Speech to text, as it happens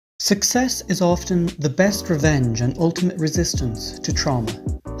Success is often the best revenge and ultimate resistance to trauma.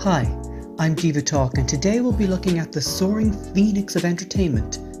 Hi, I'm Diva Talk, and today we'll be looking at the soaring phoenix of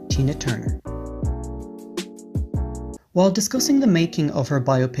entertainment, Tina Turner. While discussing the making of her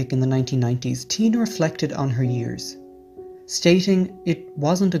biopic in the 1990s, Tina reflected on her years, stating it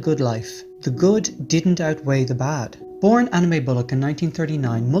wasn't a good life. The good didn't outweigh the bad. Born Anna Mae Bullock in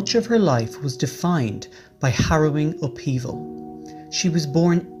 1939, much of her life was defined by harrowing upheaval. She was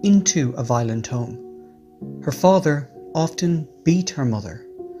born into a violent home. Her father often beat her mother.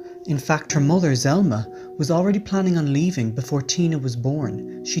 In fact, her mother, Zelma, was already planning on leaving before Tina was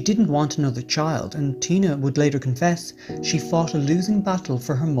born. She didn't want another child, and Tina would later confess she fought a losing battle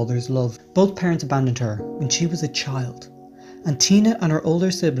for her mother's love. Both parents abandoned her when she was a child, and Tina and her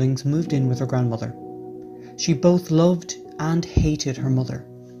older siblings moved in with her grandmother. She both loved and hated her mother,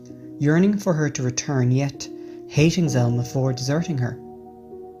 yearning for her to return, yet hating Zelma for deserting her.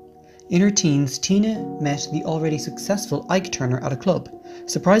 In her teens, Tina met the already successful Ike Turner at a club,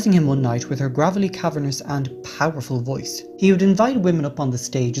 surprising him one night with her gravelly, cavernous and powerful voice. He would invite women up on the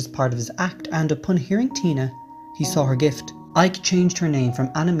stage as part of his act, and upon hearing Tina, he saw her gift. Ike changed her name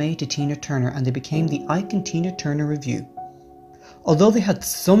from Anna Mae to Tina Turner, and they became the Ike and Tina Turner Revue. Although they had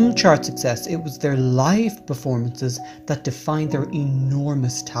some chart success, it was their live performances that defined their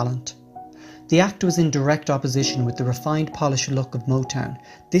enormous talent. The act was in direct opposition with the refined, polished look of Motown.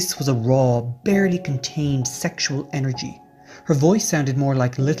 This was a raw, barely contained sexual energy. Her voice sounded more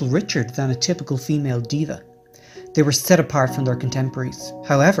like Little Richard than a typical female diva. They were set apart from their contemporaries.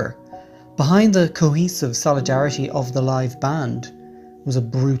 However, behind the cohesive solidarity of the live band was a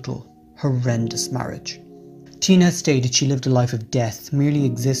brutal, horrendous marriage. Tina stated she lived a life of death, merely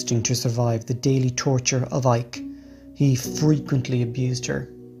existing to survive the daily torture of Ike. He frequently abused her,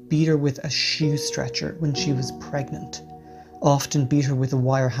 beat her with a shoe stretcher when she was pregnant, often beat her with a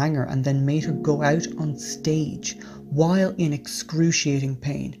wire hanger, and then made her go out on stage while in excruciating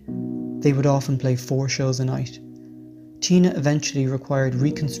pain. They would often play 4 shows a night. Tina eventually required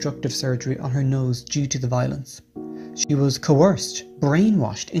reconstructive surgery on her nose due to the violence. She was coerced,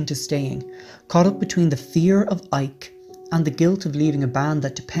 brainwashed into staying, caught up between the fear of Ike and the guilt of leaving a band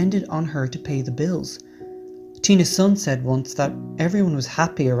that depended on her to pay the bills. Tina's son said once that everyone was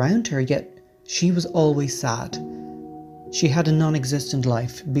happy around her, yet she was always sad. She had a non-existent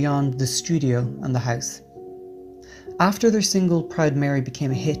life beyond the studio and the house. After their single Proud Mary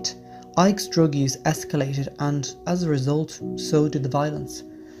became a hit, Ike's drug use escalated, and as a result, so did the violence.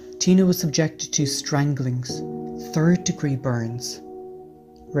 Tina was subjected to stranglings, 3rd-degree burns,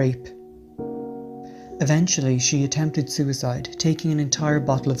 rape. Eventually, she attempted suicide, taking an entire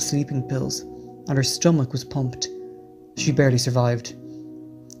bottle of sleeping pills, and her stomach was pumped. She barely survived.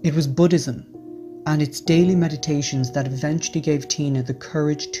 It was Buddhism and its daily meditations that eventually gave Tina the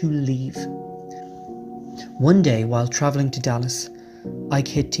courage to leave. One day, while travelling to Dallas, Ike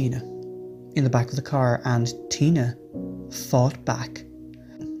hit Tina in the back of the car, and Tina fought back.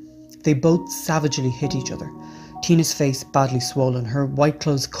 They both savagely hit each other, Tina's face badly swollen, her white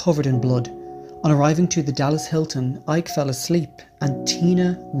clothes covered in blood. On arriving to the Dallas Hilton, Ike fell asleep and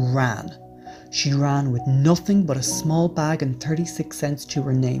Tina ran. She ran with nothing but a small bag and 36 cents to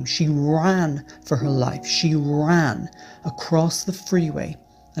her name. She ran for her life. She ran across the freeway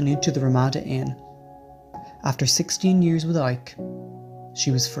and into the Ramada Inn. After 16 years with Ike,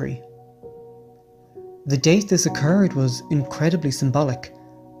 she was free. The date this occurred was incredibly symbolic.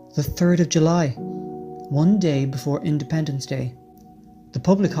 The 3rd of July, one day before Independence Day. The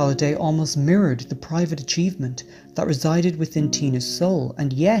public holiday almost mirrored the private achievement that resided within Tina's soul,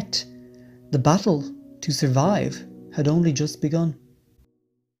 and yet the battle to survive had only just begun.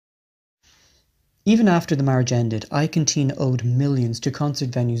 Even after the marriage ended, Ike and Tina owed millions to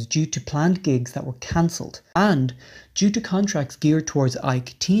concert venues due to planned gigs that were cancelled, and due to contracts geared towards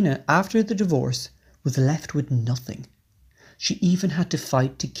Ike, Tina, after the divorce, was left with nothing. She even had to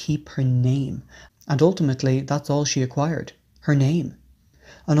fight to keep her name, and ultimately that's all she acquired, her name.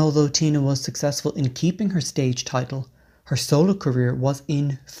 And although Tina was successful in keeping her stage title, her solo career was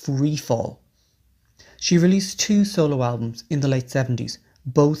in free fall. She released 2 solo albums in the late 70s,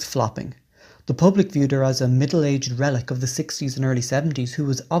 both flopping. The public viewed her as a middle-aged relic of the 60s and early 70s who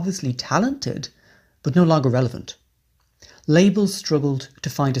was obviously talented, but no longer relevant. Labels struggled to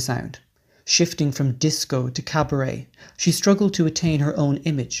find a sound, shifting from disco to cabaret. She struggled to attain her own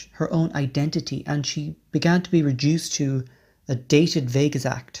image, her own identity, and she began to be reduced to a dated Vegas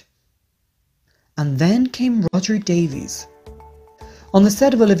act. And then came Roger Davies. On the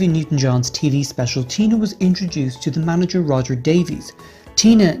set of Olivia Newton-John's TV special, Tina was introduced to the manager Roger Davies.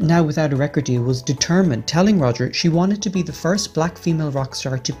 Tina, now without a record deal, was determined, telling Roger she wanted to be the first black female rock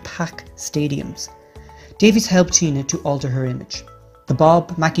star to pack stadiums. Davies helped Tina to alter her image. The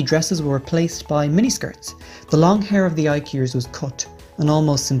bob Mackie dresses were replaced by miniskirts. The long hair of the Ike years was cut, an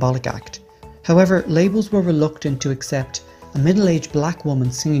almost symbolic act. However, labels were reluctant to accept a middle-aged black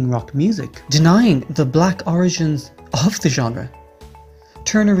woman singing rock music, denying the black origins of the genre.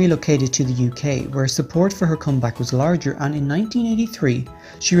 Turner relocated to the UK, where support for her comeback was larger, and in 1983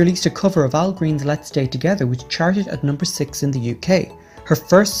 she released a cover of Al Green's Let's Stay Together, which charted at number 6 in the UK, her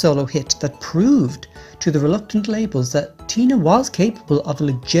first solo hit that proved to the reluctant labels that Tina was capable of a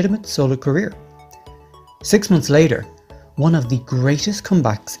legitimate solo career. 6 months later, one of the greatest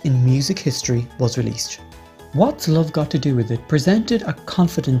comebacks in music history was released. What's Love Got to Do With It presented a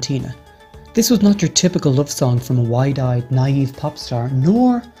confident Tina. This was not your typical love song from a wide-eyed, naive pop star,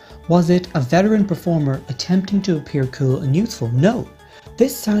 nor was it a veteran performer attempting to appear cool and youthful. No,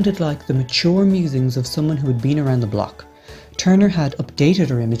 this sounded like the mature musings of someone who had been around the block. Turner had updated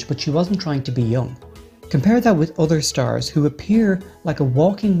her image, but she wasn't trying to be young. Compare that with other stars who appear like a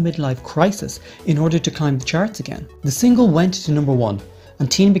walking midlife crisis in order to climb the charts again. The single went to number 1, and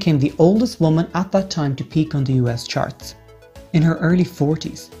Tina became the oldest woman at that time to peak on the US charts. In her early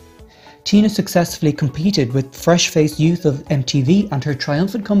 40s. Tina successfully competed with fresh-faced youth of MTV, and her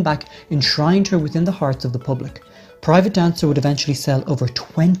triumphant comeback enshrined her within the hearts of the public. Private Dancer would eventually sell over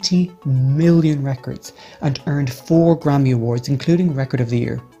 20 million records and earned 4 Grammy Awards, including Record of the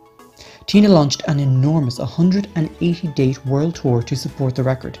Year. Tina launched an enormous 180-date world tour to support the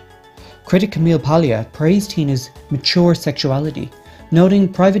record. Critic Camille Paglia praised Tina's mature sexuality,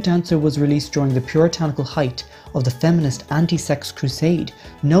 noting Private Dancer was released during the puritanical height of the feminist anti-sex crusade,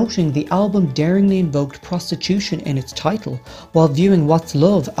 noting the album daringly invoked prostitution in its title, while viewing What's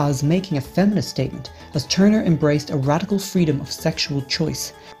Love as making a feminist statement, as Turner embraced a radical freedom of sexual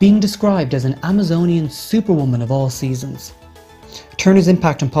choice, being described as an Amazonian superwoman of all seasons. Turner's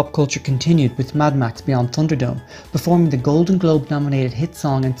impact on pop culture continued, with Mad Max Beyond Thunderdome performing the Golden Globe-nominated hit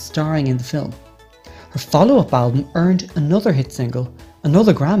song and starring in the film. Her follow-up album earned another hit single,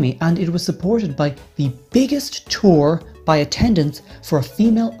 another Grammy, and it was supported by the biggest tour by attendance for a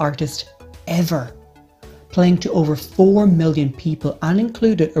female artist ever, playing to over 4 million people, and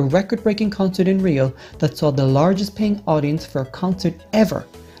included a record-breaking concert in Rio that saw the largest paying audience for a concert ever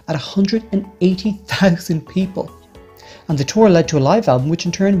at 180,000 people. And the tour led to a live album which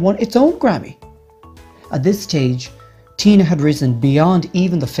in turn won its own Grammy. At this stage, Tina had risen beyond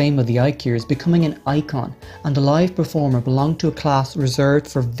even the fame of the Ike years, becoming an icon and a live performer belonged to a class reserved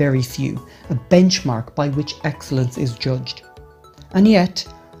for very few, a benchmark by which excellence is judged. And yet,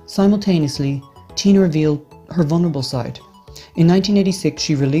 simultaneously, Tina revealed her vulnerable side. In 1986,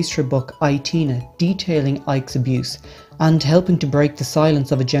 she released her book I, Tina, detailing Ike's abuse and helping to break the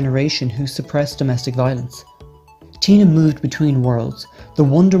silence of a generation who suppressed domestic violence. Tina moved between worlds, the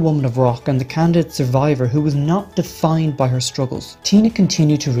Wonder Woman of rock and the candid survivor who was not defined by her struggles. Tina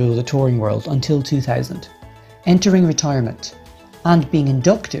continued to rule the touring world until 2000, entering retirement and being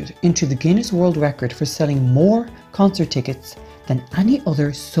inducted into the Guinness World Record for selling more concert tickets than any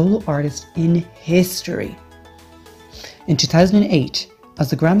other solo artist in history. In 2008,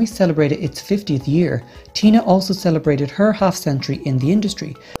 as the Grammys celebrated its 50th year, Tina also celebrated her half-century in the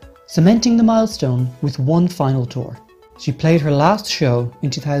industry, cementing the milestone with one final tour. She played her last show in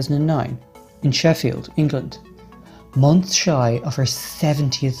 2009 in Sheffield, England, months shy of her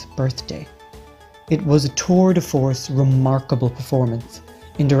 70th birthday. It was a tour de force remarkable performance,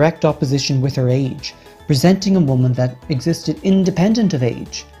 in direct opposition with her age, presenting a woman that existed independent of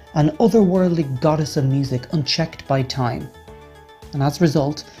age, an otherworldly goddess of music unchecked by time. And as a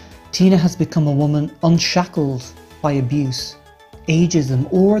result, Tina has become a woman unshackled by abuse, ageism,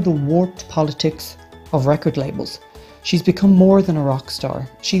 or the warped politics of record labels. She's become more than a rock star.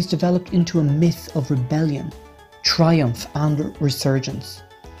 She's developed into a myth of rebellion, triumph, and resurgence.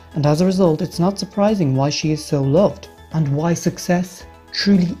 And as a result, it's not surprising why she is so loved, and why success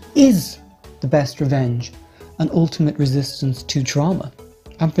truly is the best revenge and ultimate resistance to trauma.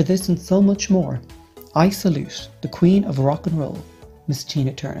 And for this and so much more, I salute the Queen of Rock and Roll, Miss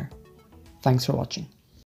Tina Turner. Thanks for watching.